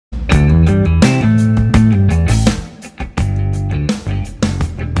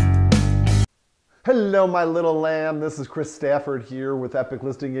Hello, my little lamb. This is Chris Stafford here with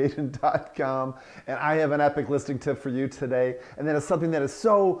EpicListingAgent.com, and I have an epic listing tip for you today, and that is something that is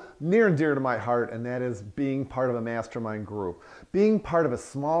so near and dear to my heart, and that is being part of a mastermind group. Being part of a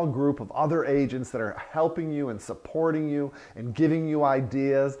small group of other agents that are helping you and supporting you and giving you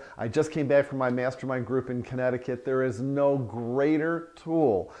ideas. I just came back from my mastermind group in Connecticut. There is no greater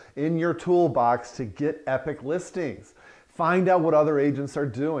tool in your toolbox to get epic listings. Find out what other agents are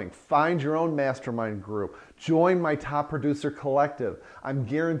doing. Find your own mastermind group. Join my top producer collective. I'm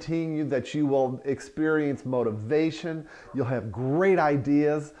guaranteeing you that you will experience motivation. You'll have great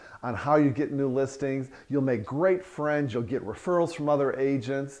ideas on how you get new listings. You'll make great friends. You'll get referrals from other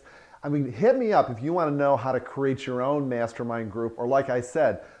agents. I mean, hit me up if you want to know how to create your own mastermind group, or like I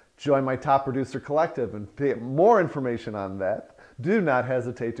said, join my top producer collective and get more information on that. Do not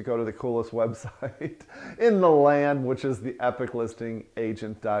hesitate to go to the coolest website in the land, which is the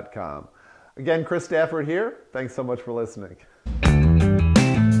EpicListingAgent.com. Again, Chris Stafford here. Thanks so much for listening.